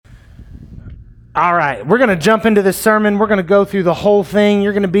All right, we're going to jump into this sermon. We're going to go through the whole thing.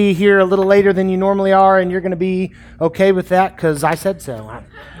 You're going to be here a little later than you normally are, and you're going to be okay with that because I said so.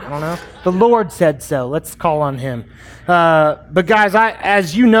 I don't know. The Lord said so. Let's call on him. But guys,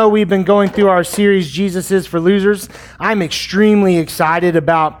 as you know, we've been going through our series, Jesus is for Losers. I'm extremely excited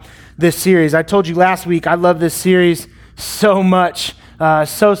about this series. I told you last week I love this series so much,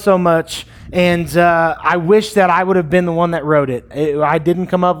 so much. And I wish that I would have been the one that wrote it. I didn't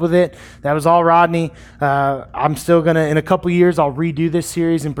come up with it. That was all Rodney. I'm still going to, in a couple years, I'll redo this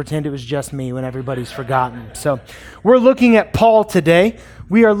series and pretend it was just me when everybody's forgotten. So we're looking at Paul today.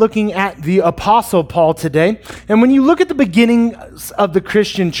 We are looking at the Apostle Paul today. And when you look at the beginning of the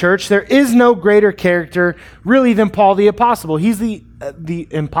Christian church, there is no greater character really than Paul the Apostle. He's the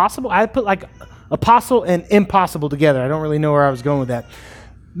impossible. I put like apostle and impossible together. I don't really know where I was going with that.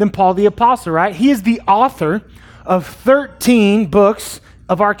 Than Paul the Apostle, right? He is the author of 13 books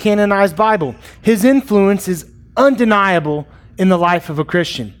of our canonized Bible. His influence is undeniable in the life of a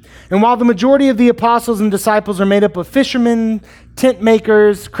Christian. And while the majority of the apostles and disciples are made up of fishermen, tent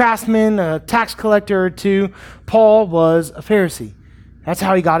makers, craftsmen, a tax collector or two, Paul was a Pharisee. That's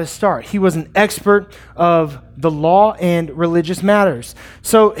how he got his start. He was an expert of the law and religious matters.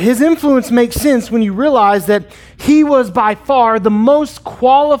 So his influence makes sense when you realize that he was by far the most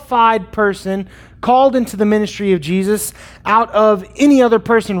qualified person called into the ministry of Jesus out of any other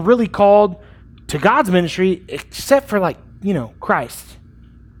person really called to God's ministry except for Christ.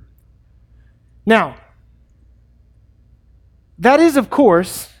 Now, that is, of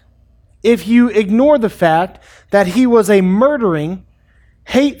course, if you ignore the fact that he was a murdering,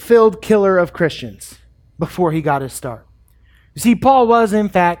 hate-filled killer of Christians before he got his start. You see, Paul was, in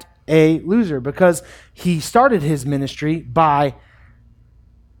fact, a loser because he started his ministry by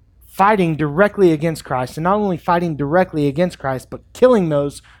fighting directly against Christ, and not only fighting directly against Christ, but killing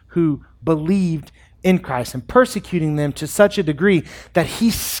those who believed in Christ and persecuting them to such a degree that he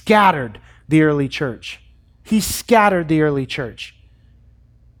scattered the early church. He scattered the early church.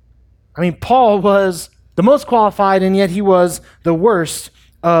 I mean, Paul was the most qualified, and yet he was the worst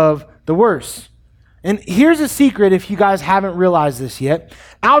of the worst. And here's a secret if you guys haven't realized this yet.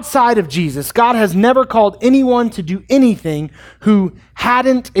 Outside of Jesus, God has never called anyone to do anything who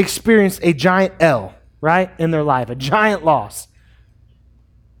hadn't experienced a giant L, right, in their life, a giant loss.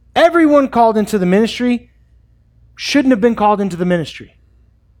 Everyone called into the ministry shouldn't have been called into the ministry.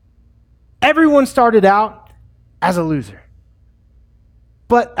 Everyone started out as a loser.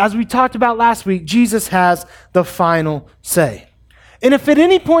 But as we talked about last week, Jesus has the final say. And if at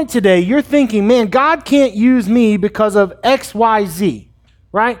any point today you're thinking, man, God can't use me because of X, Y, Z,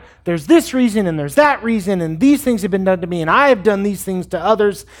 right? There's this reason and there's that reason and these things have been done to me and I have done these things to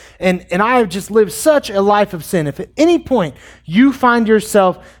others and I have just lived such a life of sin. If at any point you find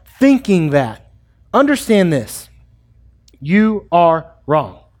yourself thinking that, understand this, you are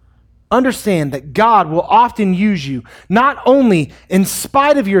wrong. Understand that God will often use you, not only in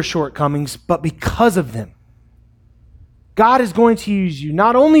spite of your shortcomings, but because of them. God is going to use you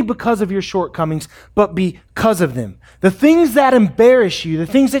not only because of your shortcomings, but because of them. The things that embarrass you, the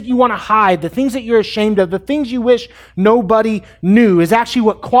things that you want to hide, the things that you're ashamed of, the things you wish nobody knew is actually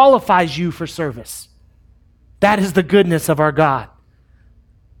what qualifies you for service. That is the goodness of our God.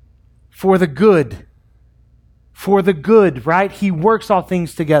 For the good. For the good, right? He works all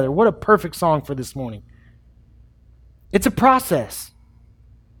things together. What a perfect song for this morning. It's a process.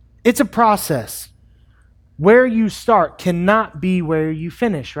 It's a process. Where you start cannot be where you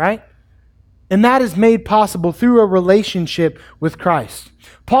finish, right? And that is made possible through a relationship with Christ.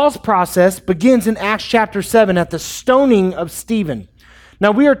 Paul's process begins in Acts chapter 7 at the stoning of Stephen. Now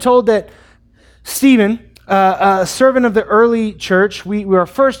we are told that Stephen, a servant of the early church, we are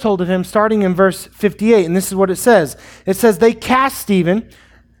first told of him starting in verse 58, and this is what it says. It says, they cast Stephen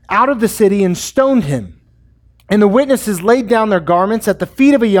out of the city and stoned him. And the witnesses laid down their garments at the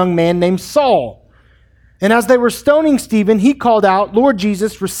feet of a young man named Saul. And as they were stoning Stephen, he called out, Lord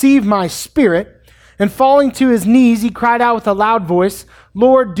Jesus, receive my spirit. And falling to his knees, he cried out with a loud voice,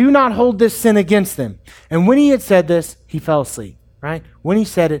 Lord, do not hold this sin against them. And when he had said this, he fell asleep, right? When he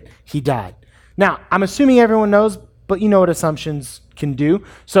said it, he died. Now, I'm assuming everyone knows, but you know what assumptions can do.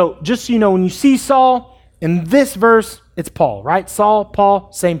 So just so you know, when you see Saul in this verse, it's Paul, right? Saul,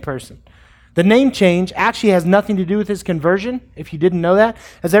 Paul, same person. The name change actually has nothing to do with his conversion, if you didn't know that.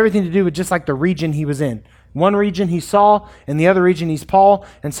 It has everything to do with just like the region he was in. One region he's Saul, and the other region he's Paul.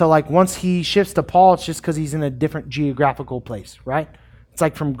 And so once he shifts to Paul, it's just because he's in a different geographical place, right? It's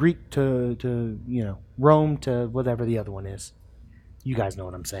like from Greek to Rome to whatever the other one is. You guys know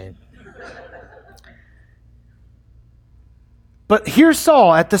what I'm saying. But here's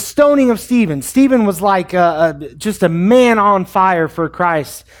Saul at the stoning of Stephen. Stephen was like just a man on fire for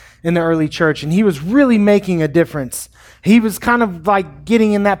Christ in the early church, and he was really making a difference. He was kind of like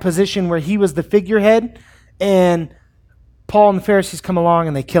getting in that position where he was the figurehead, and Paul and the Pharisees come along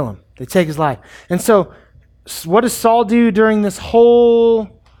and they kill him. They take his life. And so what does Saul do during this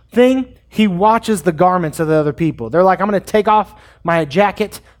whole thing? He watches the garments of the other people. They're like, I'm going to take off my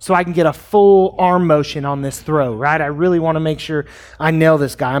jacket so I can get a full arm motion on this throw, right? I really want to make sure I nail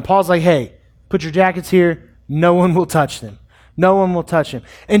this guy. And Paul's like, hey, put your jackets here. No one will touch them. No one will touch him.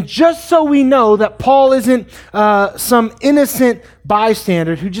 And just so we know that Paul isn't some innocent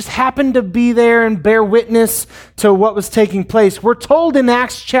bystander who just happened to be there and bear witness to what was taking place, we're told in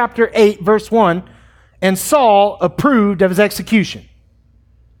Acts chapter 8, verse 1, and Saul approved of his execution.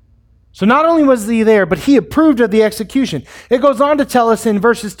 So not only was he there, but he approved of the execution. It goes on to tell us in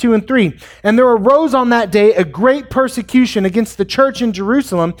verses 2 and 3, and there arose on that day a great persecution against the church in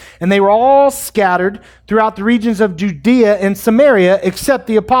Jerusalem, and they were all scattered throughout the regions of Judea and Samaria, except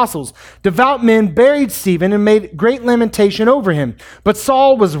the apostles. Devout men buried Stephen and made great lamentation over him. But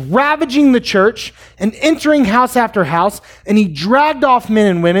Saul was ravaging the church and entering house after house, and he dragged off men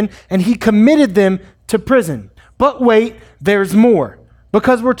and women, and he committed them to prison. But wait, there's more.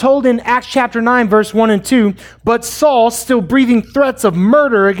 Because we're told in Acts chapter 9, verse 1 and 2, but Saul, still breathing threats of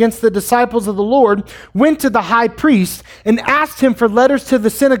murder against the disciples of the Lord, went to the high priest and asked him for letters to the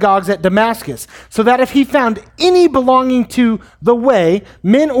synagogues at Damascus, so that if he found any belonging to the way,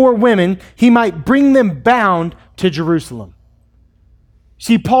 men or women, he might bring them bound to Jerusalem.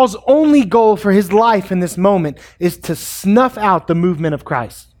 See, Paul's only goal for his life in this moment is to snuff out the movement of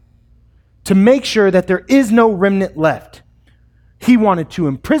Christ, to make sure that there is no remnant left. He wanted to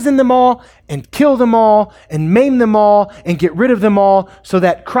imprison them all and kill them all and maim them all and get rid of them all so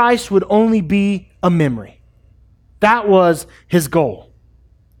that Christ would only be a memory. That was his goal.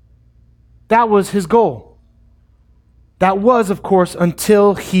 That was his goal. That was, of course,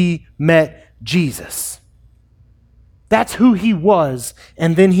 until he met Jesus. That's who he was,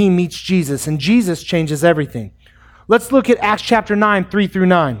 and then he meets Jesus, and Jesus changes everything. Let's look at Acts chapter 9, 3 through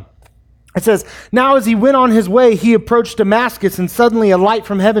 9. It says, now as he went on his way, he approached Damascus, and suddenly a light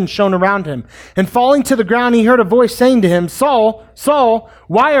from heaven shone around him. And falling to the ground, he heard a voice saying to him, Saul, Saul,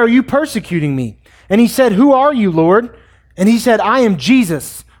 why are you persecuting me? And he said, who are you, Lord? And he said, I am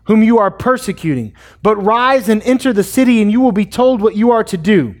Jesus, whom you are persecuting. But rise and enter the city, and you will be told what you are to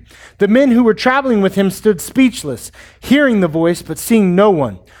do. The men who were traveling with him stood speechless, hearing the voice, but seeing no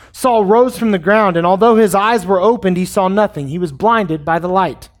one. Saul rose from the ground, and although his eyes were opened, he saw nothing. He was blinded by the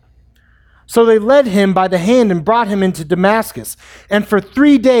light. So they led him by the hand and brought him into Damascus. And for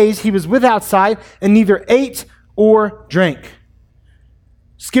 3 days he was without sight and neither ate or drank.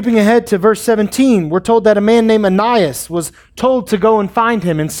 Skipping ahead to verse 17, we're told that a man named Ananias was told to go and find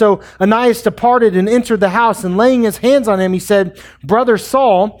him. And so Ananias departed and entered the house, and laying his hands on him, he said, Brother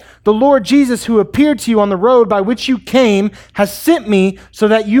Saul, the Lord Jesus, who appeared to you on the road by which you came, has sent me so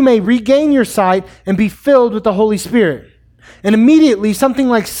that you may regain your sight and be filled with the Holy Spirit. And immediately something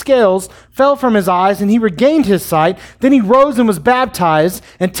like scales fell from his eyes, and he regained his sight. Then he rose and was baptized,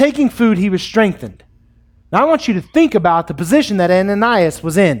 and taking food he was strengthened. Now I want you to think about the position that Ananias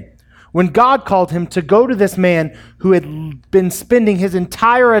was in when God called him to go to this man who had been spending his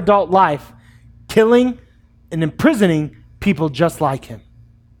entire adult life killing and imprisoning people just like him,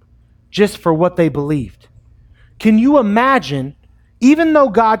 just for what they believed. Can you imagine, even though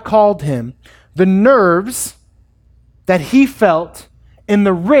God called him, the nerves that he felt and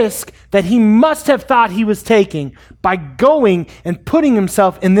the risk that he must have thought he was taking by going and putting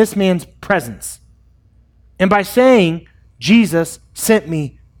himself in this man's presence and by saying, Jesus sent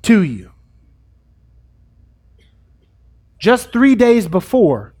me to you. Just 3 days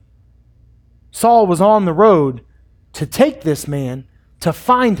before, Saul was on the road to take this man, to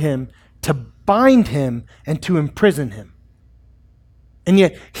find him, to bind him, and to imprison him. And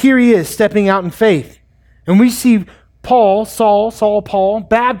yet here he is stepping out in faith. And we see Paul,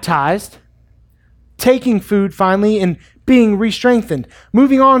 baptized, taking food finally, and being re-strengthened.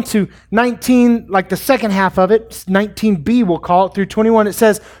 Moving on to 19, like the second half of it, 19b we'll call it, through 21, it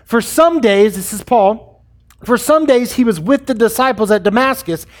says, for some days, this is Paul, for some days he was with the disciples at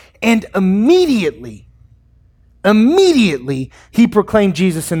Damascus, and immediately he proclaimed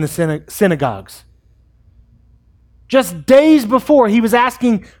Jesus in the synagogues. Just days before, he was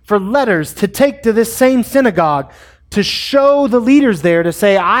asking for letters to take to this same synagogue to show the leaders there, to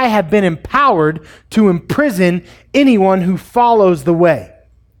say, I have been empowered to imprison anyone who follows the way.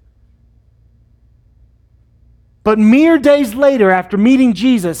 But mere days later, after meeting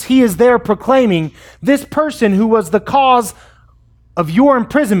Jesus, he is there proclaiming this person who was the cause of your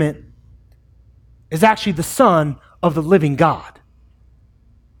imprisonment is actually the Son of the living God.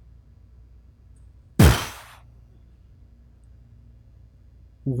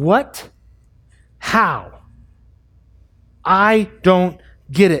 What? How? I don't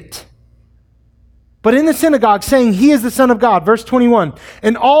get it. But in the synagogue, saying he is the Son of God, verse 21,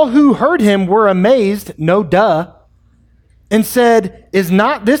 and all who heard him were amazed, no duh, and said, is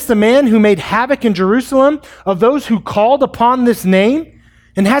not this the man who made havoc in Jerusalem of those who called upon this name?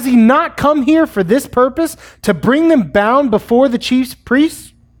 And has he not come here for this purpose, to bring them bound before the chief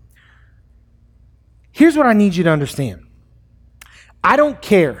priests? Here's what I need you to understand. I don't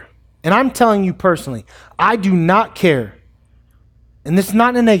care, and I'm telling you personally, I do not care, and this is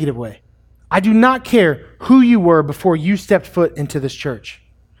not in a negative way. I do not care who you were before you stepped foot into this church.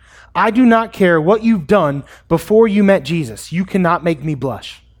 I do not care what you've done before you met Jesus. You cannot make me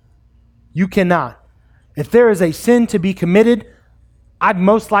blush. You cannot. If there is a sin to be committed, I've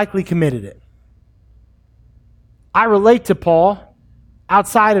most likely committed it. I relate to Paul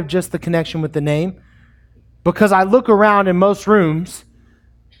outside of just the connection with the name because I look around in most rooms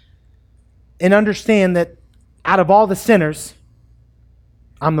and understand that out of all the sinners,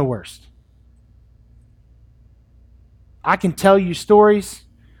 I'm the worst. I can tell you stories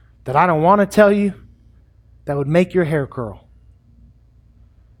that I don't want to tell you that would make your hair curl.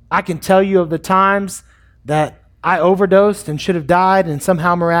 I can tell you of the times that I overdosed and should have died and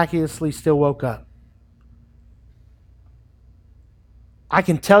somehow miraculously still woke up. I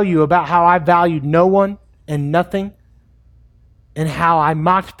can tell you about how I valued no one and nothing and how I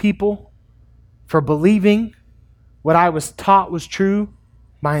mocked people for believing what I was taught was true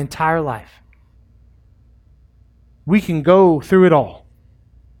my entire life. We can go through it all.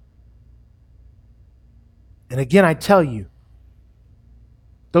 And again, I tell you,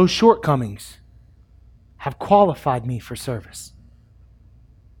 those shortcomings have qualified me for service.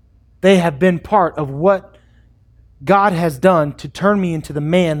 They have been part of what God has done to turn me into the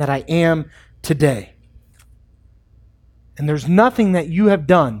man that I am today. And there's nothing that you have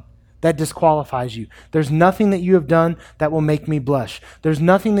done that disqualifies you. There's nothing that you have done that will make me blush. There's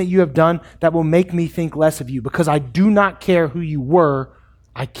nothing that you have done that will make me think less of you, because I do not care who you were.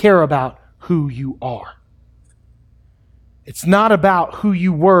 I care about who you are. It's not about who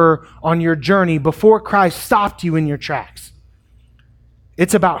you were on your journey before Christ stopped you in your tracks.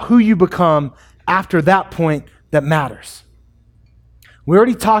 It's about who you become after that point that matters. We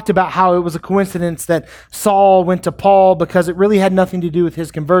already talked about how it was a coincidence that Saul went to Paul because it really had nothing to do with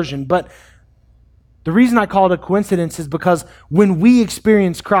his conversion. But the reason I call it a coincidence is because when we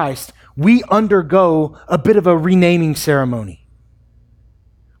experience Christ, we undergo a bit of a renaming ceremony.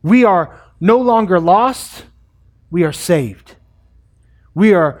 We are no longer lost, we are saved.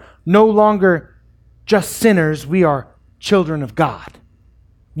 We are no longer just sinners, we are children of God.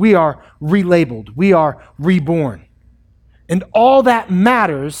 We are relabeled, we are reborn. And all that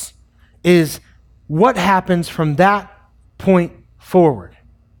matters is what happens from that point forward.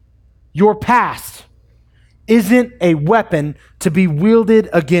 Your past isn't a weapon to be wielded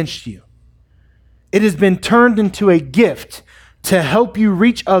against you. It has been turned into a gift to help you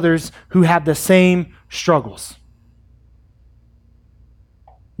reach others who have the same struggles.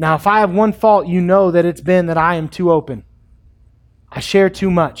 Now, if I have one fault, you know that it's been that I am too open. I share too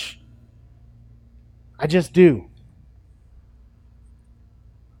much. I just do.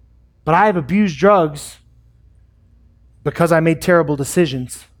 But I have abused drugs because I made terrible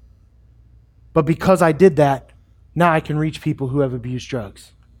decisions. But because I did that, now I can reach people who have abused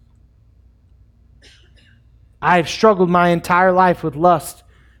drugs. I have struggled my entire life with lust.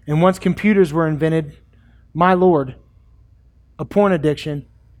 And once computers were invented, my Lord, a porn addiction,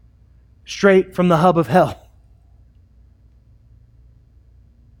 straight from the hub of hell.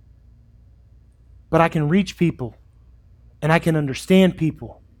 But I can reach people, and I can understand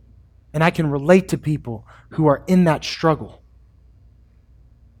people. And I can relate to people who are in that struggle.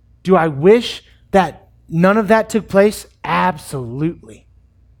 Do I wish that none of that took place? Absolutely.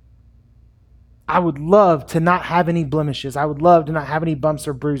 I would love to not have any blemishes. I would love to not have any bumps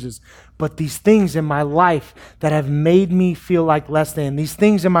or bruises. But these things in my life that have made me feel like less than, these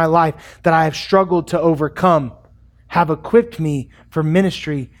things in my life that I have struggled to overcome, have equipped me for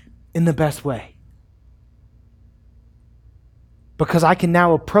ministry in the best way. Because I can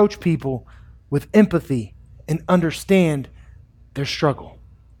now approach people with empathy and understand their struggle.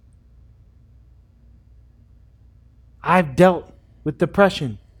 I've dealt with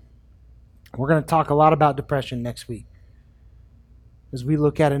depression. We're going to talk a lot about depression next week as we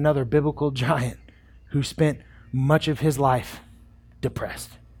look at another biblical giant who spent much of his life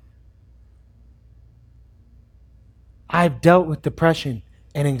depressed. I've dealt with depression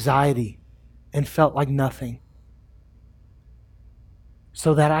and anxiety and felt like nothing,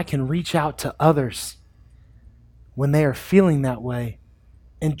 so that I can reach out to others when they are feeling that way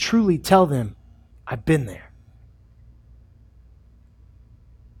and truly tell them, I've been there.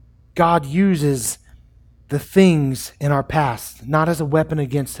 God uses the things in our past not as a weapon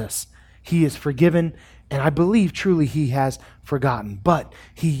against us. He is forgiven, and I believe truly he has forgotten. But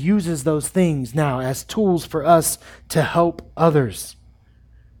he uses those things now as tools for us to help others.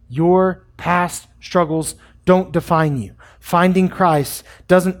 Your past struggles don't define you. Finding Christ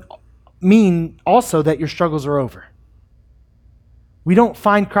doesn't mean also that your struggles are over. We don't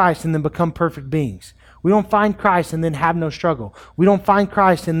find Christ and then become perfect beings. We don't find Christ and then have no struggle. We don't find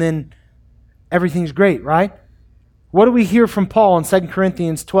Christ and then everything's great, right? What do we hear from Paul in 2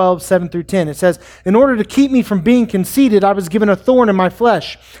 Corinthians 12, 7 through 10? It says, in order to keep me from being conceited, I was given a thorn in my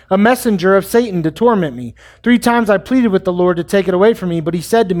flesh, a messenger of Satan to torment me. 3 times I pleaded with the Lord to take it away from me, but he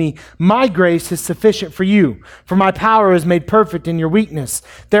said to me, my grace is sufficient for you, for my power is made perfect in your weakness.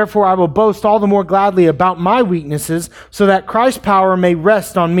 Therefore I will boast all the more gladly about my weaknesses, so that Christ's power may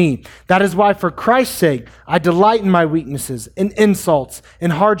rest on me. That is why for Christ's sake I delight in my weaknesses, in insults,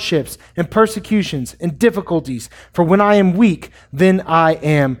 in hardships, in persecutions, in difficulties. For when I am weak, then I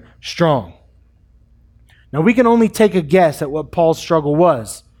am strong. Now we can only take a guess at what Paul's struggle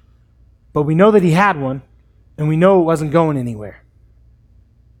was, but we know that he had one, and we know it wasn't going anywhere.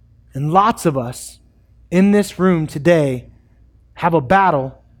 And lots of us in this room today have a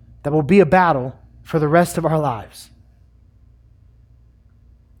battle that will be a battle for the rest of our lives.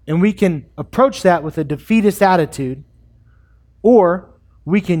 And we can approach that with a defeatist attitude, or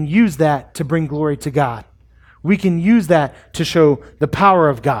we can use that to bring glory to God. We can use that to show the power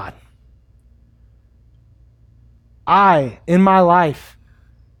of God. In my life,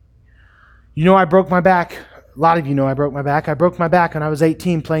 I broke my back. A lot of you know I broke my back. I broke my back when I was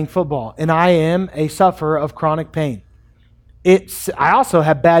 18 playing football, and I am a sufferer of chronic pain. I also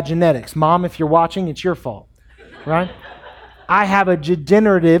have bad genetics. Mom, if you're watching, it's your fault, right? I have a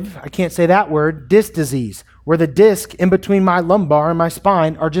degenerative, I can't say that word, disc disease, where the disc in between my lumbar and my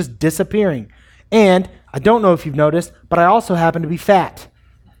spine are just disappearing. And I don't know if you've noticed, but I also happen to be fat.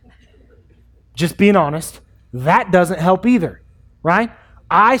 Just being honest, that doesn't help either, right?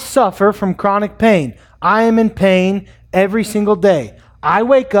 I suffer from chronic pain. I am in pain every single day. I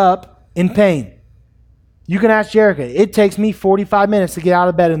wake up in pain. You can ask Jerica. It takes me 45 minutes to get out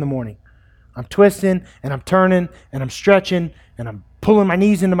of bed in the morning. I'm twisting, and I'm turning, and I'm stretching, and I'm pulling my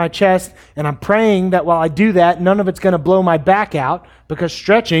knees into my chest, and I'm praying that while I do that, none of it's going to blow my back out, because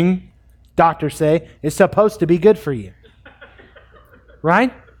stretching, doctors say, is supposed to be good for you.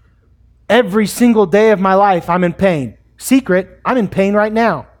 Right? Every single day of my life, I'm in pain. Secret, I'm in pain right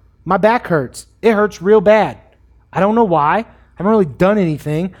now. My back hurts. It hurts real bad. I don't know why. I haven't really done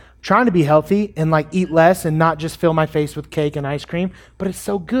anything. I'm trying to be healthy and eat less and not just fill my face with cake and ice cream, but it's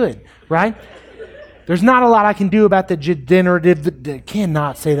so good, right? There's not a lot I can do about the degenerative,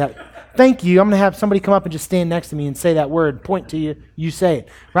 cannot say that. Thank you. I'm going to have somebody come up and just stand next to me and say that word, point to you, you say it,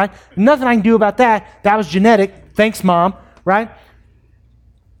 right? Nothing I can do about that. That was genetic. Thanks, Mom, right?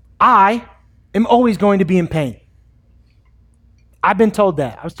 I am always going to be in pain. I've been told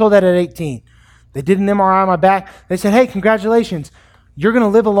that. I was told that at 18. They did an MRI on my back. They said, hey, congratulations. You're going to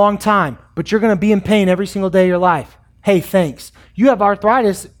live a long time, but you're going to be in pain every single day of your life. Hey, thanks. You have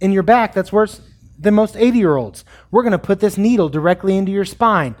arthritis in your back that's worse than most 80-year-olds. We're going to put this needle directly into your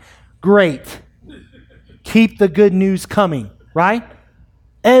spine. Great. Keep the good news coming, right?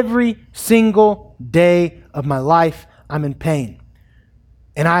 Every single day of my life, I'm in pain.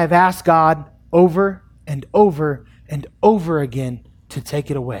 And I have asked God over and over and over again to take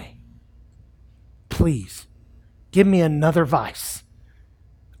it away. Please, give me another vice.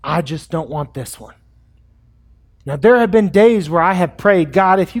 I just don't want this one. Now, there have been days where I have prayed,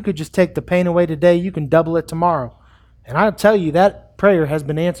 God, if you could just take the pain away today, you can double it tomorrow. And I'll tell you, that prayer has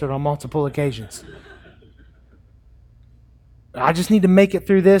been answered on multiple occasions. I just need to make it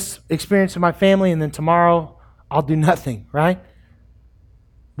through this experience with my family, and then tomorrow I'll do nothing, right?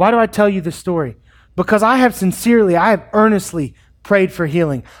 Why do I tell you this story? Because I have earnestly prayed for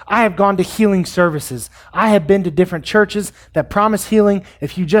healing. I have gone to healing services. I have been to different churches that promise healing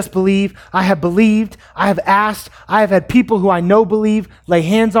if you just believe. I have believed. I have asked. I have had people who I know believe lay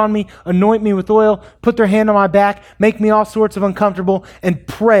hands on me, anoint me with oil, put their hand on my back, make me all sorts of uncomfortable, and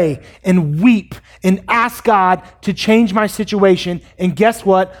pray and weep and ask God to change my situation. And guess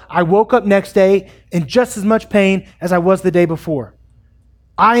what? I woke up next day in just as much pain as I was the day before.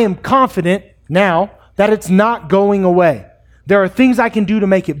 I am confident now that it's not going away. There are things I can do to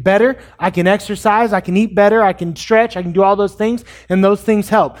make it better. I can exercise, I can eat better, I can stretch, I can do all those things, and those things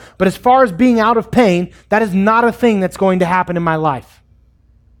help. But as far as being out of pain, that is not a thing that's going to happen in my life.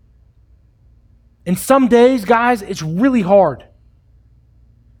 And some days, guys, it's really hard.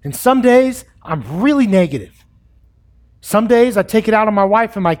 And some days, I'm really negative. Some days, I take it out on my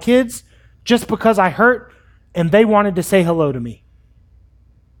wife and my kids just because I hurt and they wanted to say hello to me.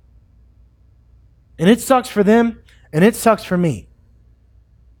 And it sucks for them, and it sucks for me.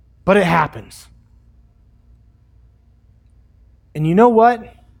 But it happens. And you know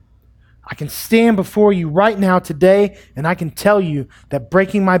what? I can stand before you right now today, and I can tell you that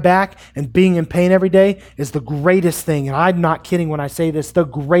breaking my back and being in pain every day is the greatest thing, and I'm not kidding when I say this, the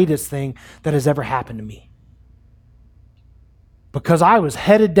greatest thing that has ever happened to me. Because I was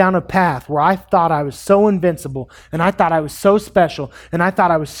headed down a path where I thought I was so invincible, and I thought I was so special, and I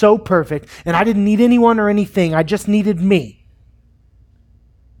thought I was so perfect, and I didn't need anyone or anything. I just needed me.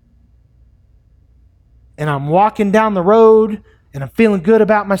 And I'm walking down the road, and I'm feeling good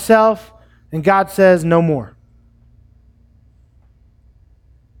about myself, and God says, no more.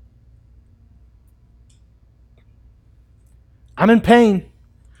 I'm in pain,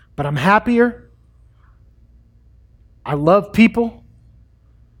 but I'm happier. I love people.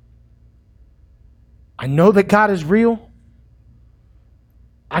 I know that God is real.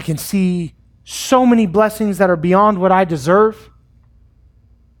 I can see so many blessings that are beyond what I deserve.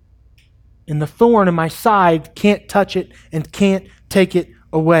 And the thorn in my side can't touch it and can't take it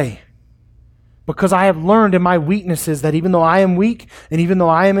away. Because I have learned in my weaknesses that even though I am weak and even though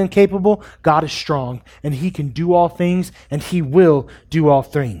I am incapable, God is strong and He can do all things and He will do all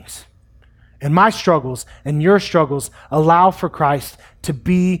things. And my struggles and your struggles allow for Christ to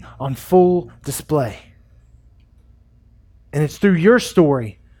be on full display. And it's through your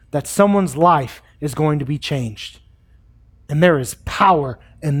story that someone's life is going to be changed. And there is power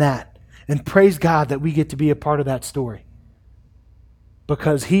in that. And praise God that we get to be a part of that story.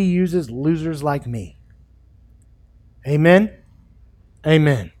 Because He uses losers like me. Amen?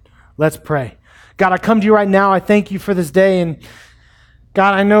 Amen. Let's pray. God, I come to you right now. I thank you for this day. And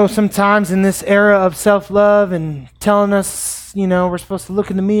God, I know sometimes in this era of self-love and telling us, we're supposed to look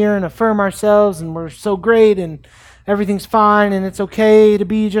in the mirror and affirm ourselves and we're so great and everything's fine and it's okay to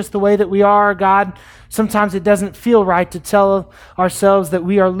be just the way that we are, God, sometimes it doesn't feel right to tell ourselves that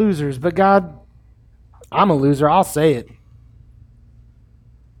we are losers. But God, I'm a loser. I'll say it.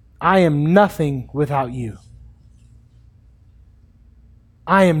 I am nothing without you.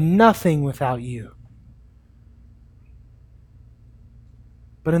 I am nothing without you.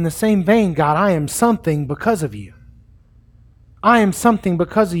 But in the same vein, God, I am something because of you. I am something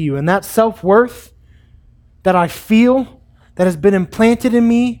because of you. And that self-worth that I feel that has been implanted in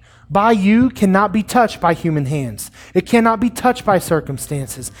me by you cannot be touched by human hands. It cannot be touched by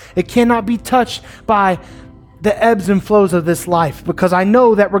circumstances. It cannot be touched by the ebbs and flows of this life, because I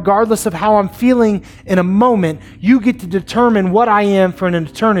know that regardless of how I'm feeling in a moment, you get to determine what I am for an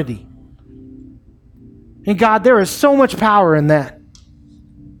eternity. And God, there is so much power in that.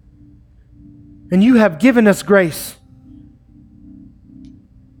 And you have given us grace.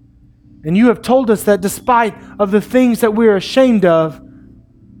 And you have told us that despite of the things that we are ashamed of,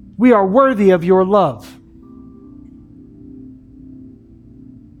 we are worthy of your love.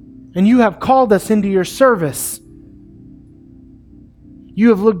 And you have called us into your service. You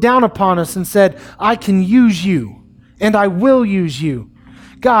have looked down upon us and said, I can use you, and I will use you.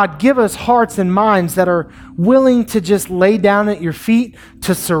 God, give us hearts and minds that are willing to just lay down at your feet,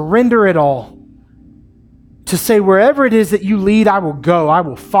 to surrender it all. To say, wherever it is that you lead, I will go, I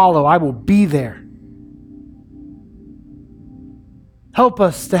will follow, I will be there. Help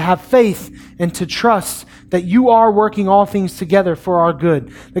us to have faith and to trust that you are working all things together for our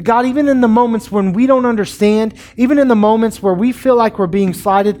good. That God, even in the moments when we don't understand, even in the moments where we feel like we're being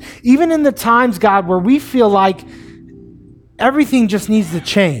slighted, even in the times, God, where we feel like everything just needs to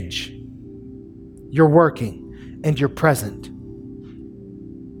change, you're working and you're present.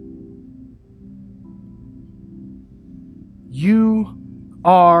 You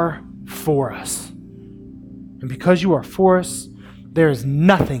are for us. And because you are for us, there is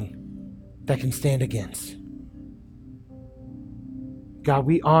nothing that can stand against. God,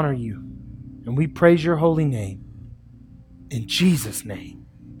 we honor you and we praise your holy name. In Jesus' name,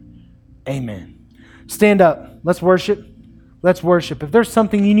 amen. Stand up. Let's worship. Let's worship. If there's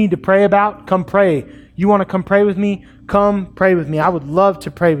something you need to pray about, come pray. You want to come pray with me? Come pray with me. I would love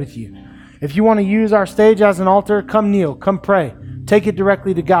to pray with you. If you want to use our stage as an altar, come kneel, come pray. Take it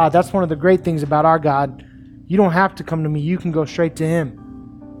directly to God. That's one of the great things about our God. You don't have to come to me. You can go straight to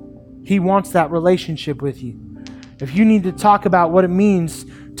Him. He wants that relationship with you. if you need to talk about what it means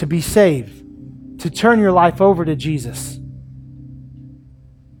to be saved, to turn your life over to Jesus,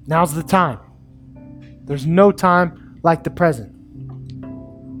 now's the time. There's no time like the present.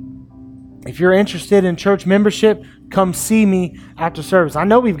 If you're interested in church membership, come see me after service. I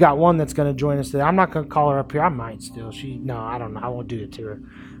know we've got one that's going to join us today. I'm not going to call her up here. I might still. I don't know. I won't do it to her.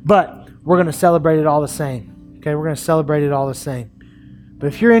 But we're going to celebrate it all the same. Okay, we're going to celebrate it all the same. But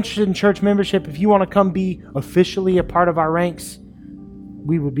if you're interested in church membership, if you want to come be officially a part of our ranks,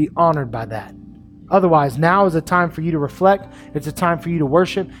 we would be honored by that. Otherwise, now is a time for you to reflect. It's a time for you to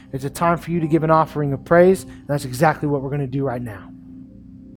worship. It's a time for you to give an offering of praise. And that's exactly what we're going to do right now.